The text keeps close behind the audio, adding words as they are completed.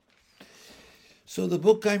So the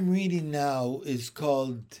book I'm reading now is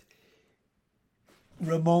called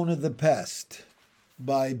Ramona the Pest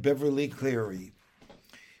by Beverly Cleary.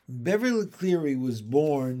 Beverly Cleary was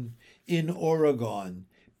born in Oregon.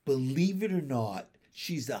 Believe it or not,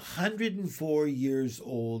 she's 104 years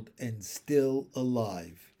old and still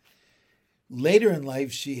alive. Later in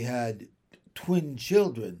life, she had twin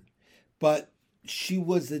children, but she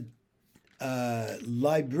was a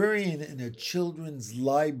librarian in a children's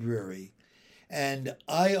library. And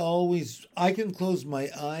I can close my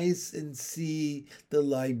eyes and see the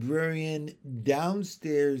librarian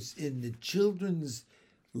downstairs in the children's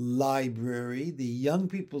library, the young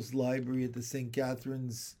people's library at the St.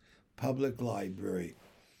 Catherine's Public Library.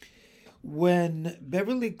 When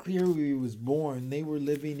Beverly Cleary was born, they were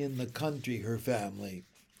living in the country, her family.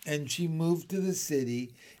 And she moved to the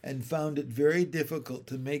city and found it very difficult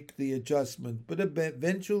to make the adjustment. But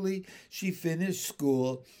eventually she finished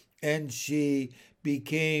school and she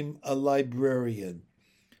became a librarian.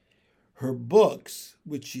 Her books,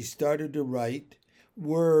 which she started to write,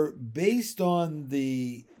 were based on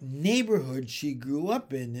the neighborhood she grew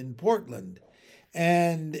up in Portland.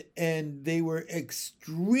 And they were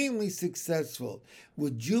extremely successful.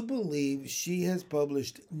 Would you believe she has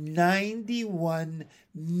published 91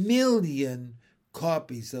 million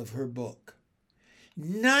copies of her book?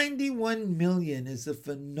 91 million is a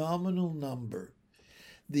phenomenal number.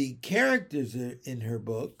 The characters in her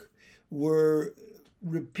book were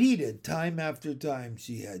repeated time after time.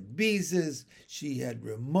 She had Beezus, she had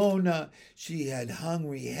Ramona, she had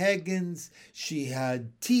Hungry Higgins, she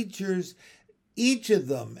had teachers. Each of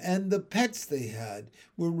them and the pets they had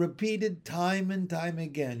were repeated time and time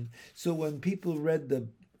again. So when people read the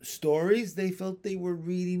stories, they felt they were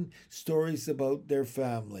reading stories about their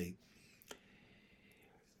family.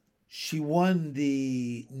 She won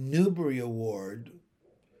the Newbery Award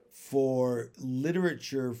for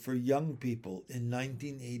literature for young people in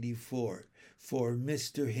 1984 for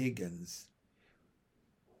Mr. Higgins.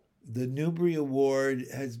 The Newbery Award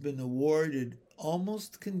has been awarded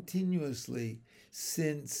almost continuously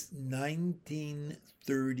since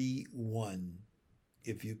 1931,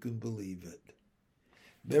 if you can believe it.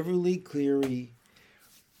 Beverly Cleary,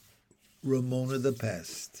 Ramona the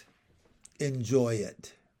Pest. Enjoy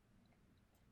it.